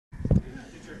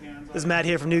This is Matt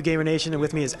here from New Gamer Nation, and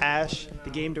with me is Ash, the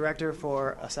game director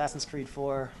for Assassin's Creed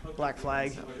 4 Black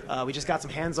Flag. We just got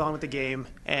some hands-on with the game,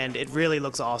 and it really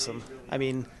looks awesome. I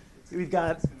mean, we've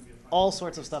got all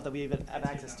sorts of stuff that we even have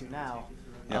access to now.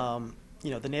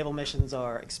 Yep. The naval missions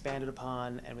are expanded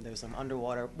upon, and there's some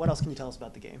underwater. What else can you tell us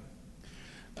about the game?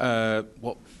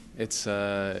 Well, it's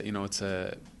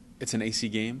it's an AC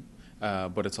game.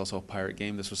 But it's also a pirate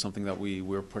game. This was something that we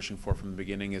were pushing for from the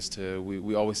beginning.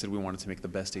 We always said we wanted to make the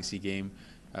best AC game,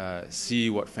 see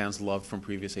what fans loved from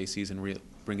previous ACs and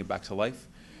bring it back to life.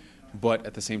 But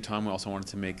at the same time, we also wanted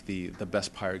to make the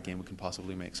best pirate game we can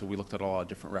possibly make. So we looked at a lot of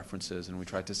different references, and we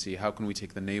tried to see how can we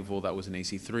take the naval that was in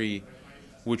AC3,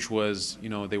 which was,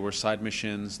 they were side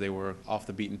missions, they were off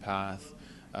the beaten path,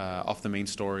 off the main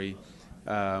story,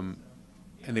 and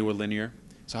they were linear.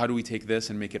 So how do we take this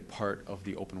and make it part of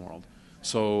the open world?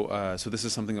 So this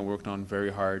is something that we worked on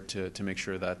very hard to make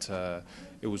sure that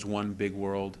it was one big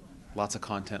world, lots of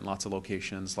content, lots of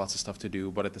locations, lots of stuff to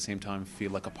do, but at the same time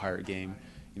feel like a pirate game.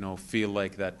 Feel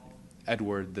like that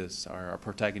Edward, our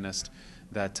protagonist,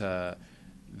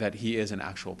 that he is an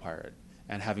actual pirate,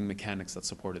 and having mechanics that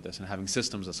supported this and having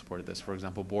systems that supported this. For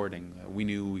example, boarding. We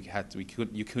knew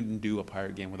you couldn't do a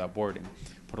pirate game without boarding.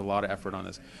 Put a lot of effort on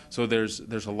this. So there's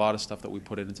a lot of stuff that we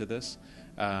put into this.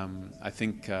 I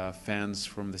think fans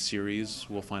from the series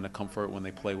will find a comfort when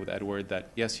they play with Edward that,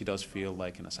 yes, he does feel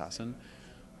like an assassin,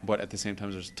 but at the same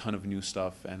time there's a ton of new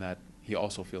stuff and that he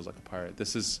also feels like a pirate.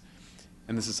 This is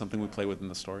something we play with in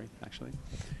the story, actually.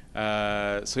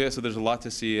 So there's a lot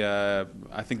to see. I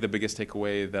think the biggest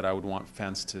takeaway that I would want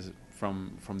fans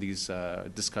from these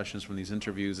discussions, from these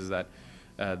interviews, is that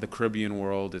the Caribbean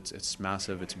world, it's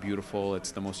massive, it's beautiful,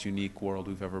 it's the most unique world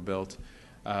we've ever built,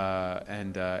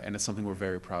 and it's something we're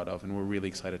very proud of, and we're really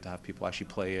excited to have people actually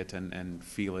play it and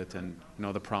feel it, and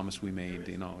the promise we made,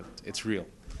 it's real.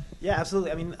 Yeah,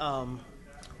 absolutely. I mean,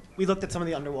 we looked at some of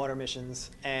the underwater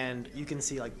missions, and you can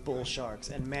see like bull sharks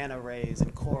and manta rays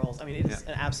and corals. I mean, it is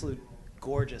an absolute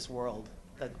gorgeous world.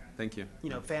 Thank you.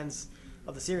 Fans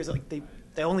of the series, like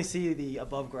they only see the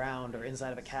above ground or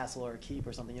inside of a castle or a keep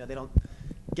or something. They don't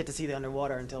get to see the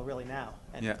underwater until really now,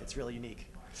 and it's really unique.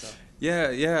 So.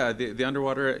 Yeah. The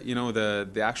underwater,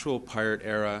 the actual pirate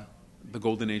era, the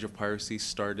golden age of piracy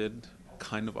started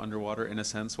kind of underwater in a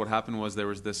sense. What happened was there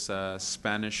was this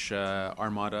Spanish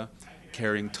armada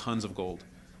carrying tons of gold,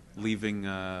 leaving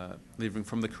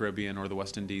from the Caribbean or the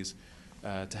West Indies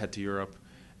to head to Europe,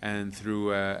 and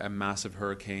through a massive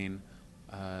hurricane,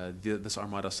 this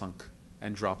armada sunk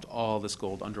and dropped all this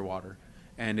gold underwater.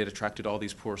 And it attracted all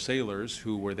these poor sailors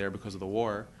who were there because of the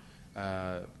war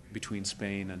between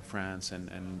Spain and France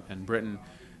and Britain.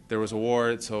 There was a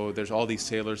war, so there's all these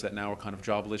sailors that now are kind of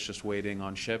jobless, just waiting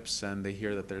on ships, and they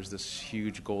hear that there's this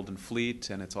huge golden fleet,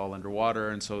 and it's all underwater,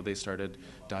 and so they started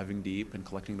diving deep and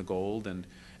collecting the gold, and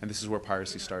this is where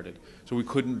piracy started. So we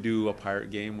couldn't do a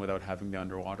pirate game without having the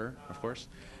underwater, of course.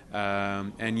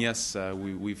 And yes,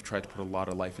 we've tried to put a lot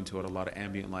of life into it, a lot of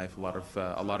ambient life, a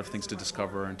lot of things to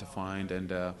discover and to find,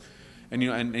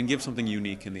 and give something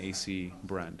unique in the AC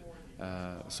brand.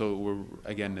 So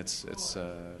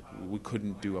we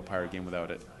couldn't do a pirate game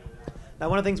without it. Now,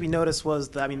 one of the things we noticed was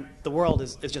that, the world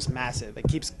is just massive. It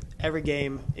keeps every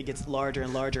game, it gets larger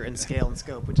and larger in scale and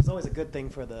scope, which is always a good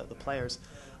thing for the players.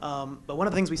 But one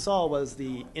of the things we saw was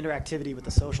the interactivity with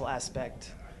the social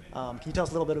aspect. Can you tell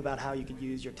us a little bit about how you could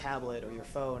use your tablet or your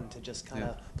phone to just kind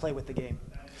of play with the game?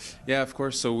 Yeah, of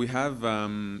course. So we have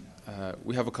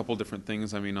a couple different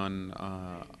things.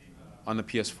 On the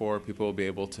PS4, people will be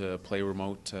able to play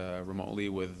remotely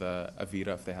with a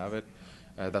Vita if they have it.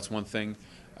 That's one thing.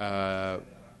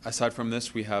 Aside from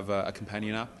this, we have a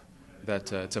companion app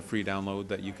that it's a free download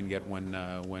that you can get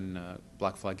when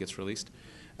Black Flag gets released.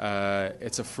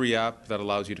 It's a free app that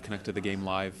allows you to connect to the game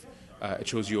live. It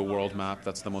shows you a world map.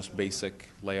 That's the most basic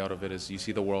layout of it. Is you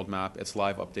see the world map. It's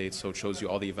live updates, so it shows you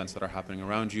all the events that are happening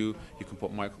around you. You can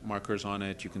put markers on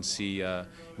it. You can see,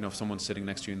 if someone's sitting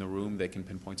next to you in the room, they can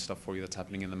pinpoint stuff for you that's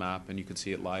happening in the map, and you can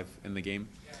see it live in the game.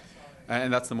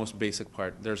 And that's the most basic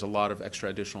part. There's a lot of extra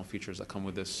additional features that come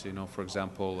with this. For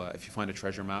example, if you find a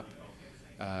treasure map,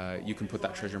 you can put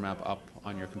that treasure map up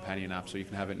on your companion app, so you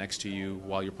can have it next to you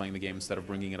while you're playing the game instead of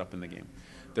bringing it up in the game.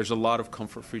 There's a lot of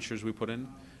comfort features we put in.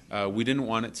 We didn't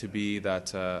want it to be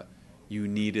that you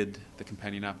needed the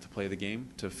companion app to play the game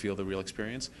to feel the real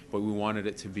experience, but we wanted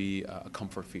it to be a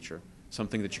comfort feature,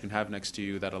 something that you can have next to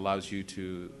you that allows you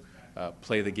to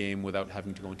play the game without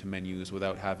having to go into menus,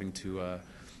 without having to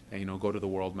go to the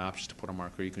world map just to put a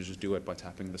marker. You can just do it by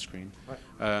tapping the screen.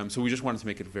 Right. So we just wanted to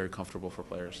make it very comfortable for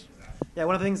players. Yeah,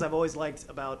 one of the things I've always liked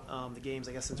about the games,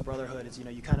 I guess since Brotherhood, is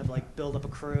you kind of like build up a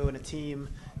crew and a team,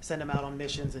 send them out on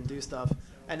missions and do stuff.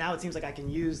 And now it seems like I can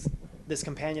use this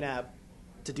companion app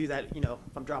to do that.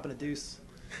 If I'm dropping a deuce,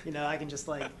 I can just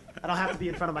I don't have to be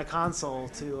in front of my console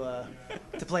to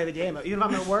play the game. Even if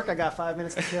I'm at work, I got 5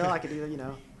 minutes to kill. I could either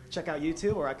check out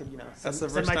YouTube, or I could That's the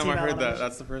first time I heard that.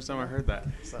 That's the first time I heard that.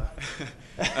 So.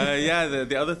 Yeah,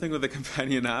 the other thing with the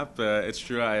companion app, it's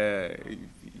true.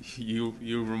 You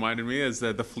reminded me is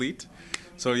the fleet.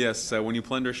 So yes, when you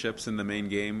plunder ships in the main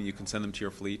game, you can send them to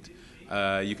your fleet.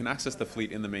 You can access the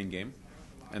fleet in the main game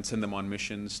and send them on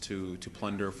missions to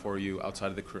plunder for you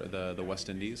outside of the West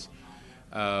Indies.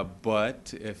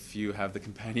 But if you have the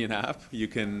companion app, you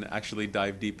can actually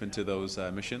dive deep into those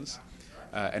missions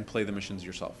and play the missions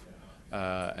yourself.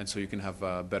 And so you can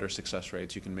have better success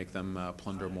rates. You can make them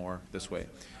plunder more this way.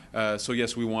 So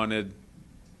yes, we wanted,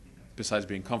 besides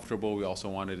being comfortable, we also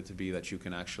wanted it to be that you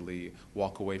can actually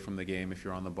walk away from the game if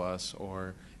you're on the bus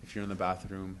or if you're in the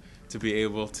bathroom, to be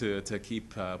able to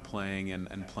keep playing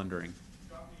and plundering.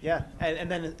 Yeah,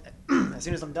 and then as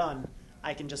soon as I'm done,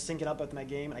 I can just sync it up with my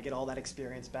game, and I get all that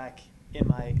experience back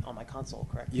on my console,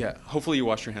 correct? Yeah, hopefully you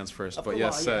wash your hands first, but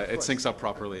yes, it syncs up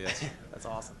properly, yes. That's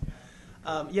awesome.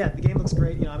 Yeah, the game looks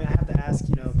great. I have to ask,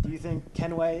 do you think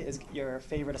Kenway is your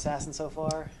favorite assassin so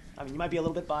far? You might be a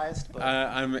little bit biased, but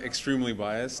I'm extremely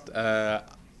biased.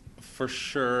 For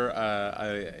sure,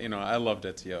 I loved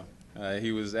Ezio.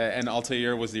 He was, and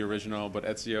Altair was the original, but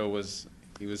Ezio was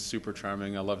super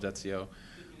charming. I loved Ezio.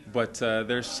 But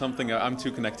there's something, I'm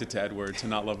too connected to Edward to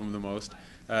not love him the most.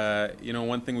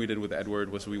 One thing we did with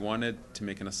Edward was we wanted to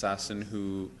make an assassin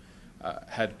who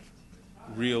had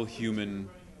real human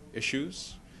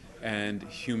issues and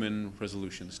human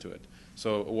resolutions to it.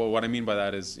 So what I mean by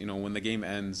that is, when the game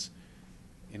ends,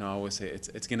 I always say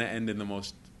it's going to end in the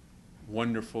most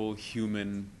wonderful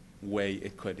human way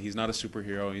it could. He's not a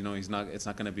superhero, it's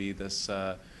not going to be this,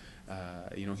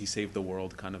 he saved the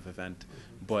world kind of event.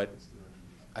 But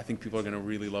I think people are going to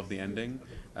really love the ending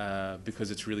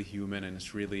because it's really human and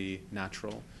it's really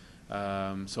natural.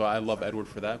 So I love Edward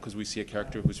for that, because we see a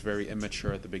character who's very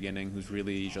immature at the beginning, who's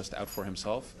really just out for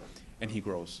himself, and he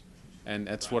grows. And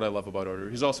that's what I love about Edward.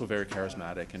 He's also very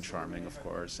charismatic and charming, of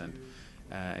course,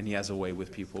 and he has a way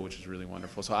with people, which is really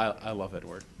wonderful. So I love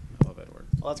Edward. I love Edward.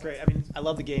 Well, that's great. I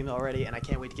love the game already, and I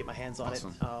can't wait to get my hands on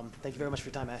Awesome. it. Thank you very much for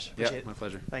your time, Ash. Appreciate it. My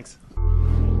pleasure. Thanks.